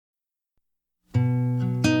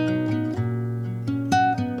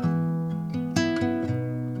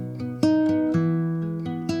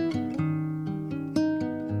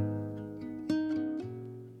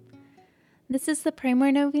This is the Pray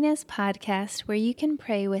More Novenas podcast where you can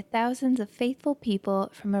pray with thousands of faithful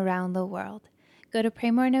people from around the world. Go to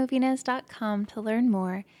praymorenovenas.com to learn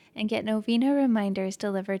more and get novena reminders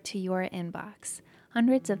delivered to your inbox.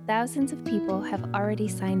 Hundreds of thousands of people have already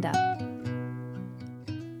signed up.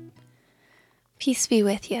 Peace be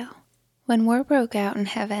with you. When war broke out in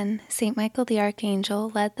heaven, St. Michael the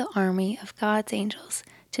Archangel led the army of God's angels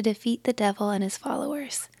to defeat the devil and his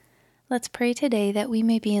followers. Let's pray today that we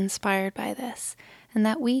may be inspired by this, and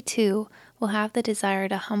that we too will have the desire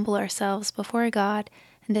to humble ourselves before God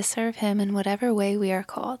and to serve Him in whatever way we are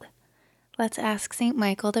called. Let's ask St.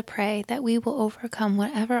 Michael to pray that we will overcome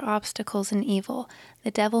whatever obstacles and evil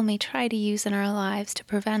the devil may try to use in our lives to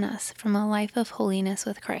prevent us from a life of holiness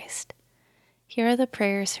with Christ. Here are the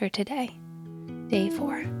prayers for today, Day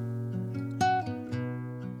 4.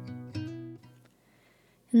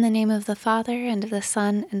 In the name of the Father, and of the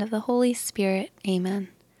Son, and of the Holy Spirit, Amen.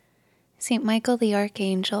 St. Michael the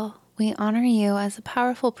Archangel, we honor you as a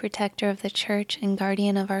powerful protector of the Church and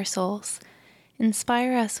guardian of our souls.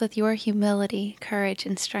 Inspire us with your humility, courage,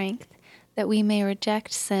 and strength, that we may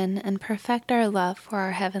reject sin and perfect our love for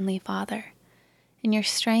our Heavenly Father. In your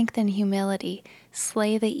strength and humility,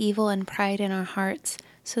 slay the evil and pride in our hearts,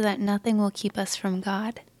 so that nothing will keep us from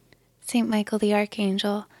God. St. Michael the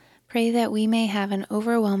Archangel, pray that we may have an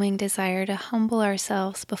overwhelming desire to humble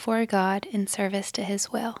ourselves before God in service to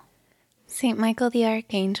His will. St. Michael the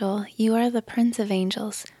Archangel, you are the Prince of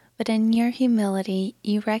Angels, but in your humility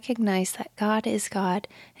you recognize that God is God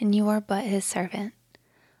and you are but His servant.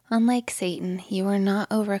 Unlike Satan, you were not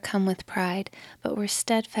overcome with pride, but were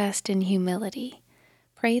steadfast in humility.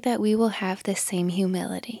 Pray that we will have this same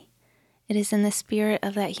humility. It is in the spirit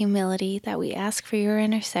of that humility that we ask for your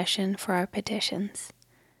intercession for our petitions.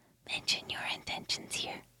 Mention your intentions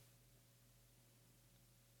here.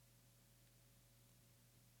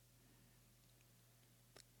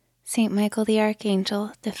 Saint Michael the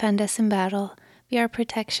Archangel, defend us in battle, be our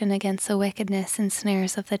protection against the wickedness and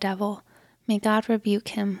snares of the devil. May God rebuke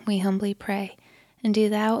him, we humbly pray. And do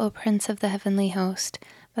thou, O Prince of the heavenly host,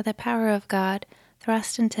 by the power of God,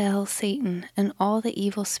 thrust into hell Satan and all the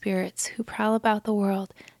evil spirits who prowl about the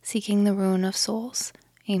world, seeking the ruin of souls.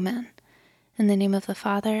 Amen. In the name of the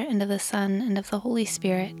Father, and of the Son, and of the Holy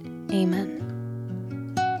Spirit.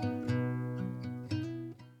 Amen.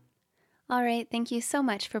 All right, thank you so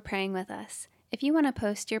much for praying with us. If you want to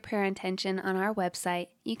post your prayer intention on our website,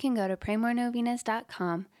 you can go to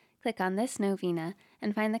praymorenovenas.com, click on this novena,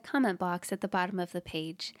 and find the comment box at the bottom of the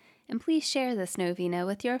page. And please share this novena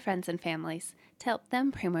with your friends and families to help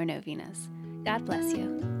them pray more novenas. God bless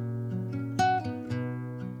you.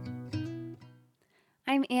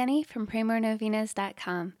 I'm Annie from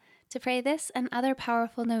praymorenovenas.com. To pray this and other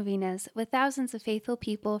powerful novenas with thousands of faithful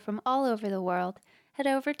people from all over the world, head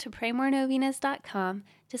over to praymorenovenas.com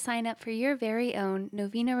to sign up for your very own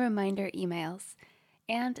novena reminder emails.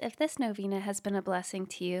 And if this novena has been a blessing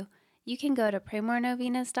to you, you can go to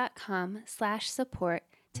praymorenovenas.com/support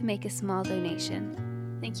to make a small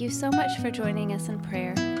donation. Thank you so much for joining us in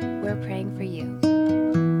prayer. We're praying for you.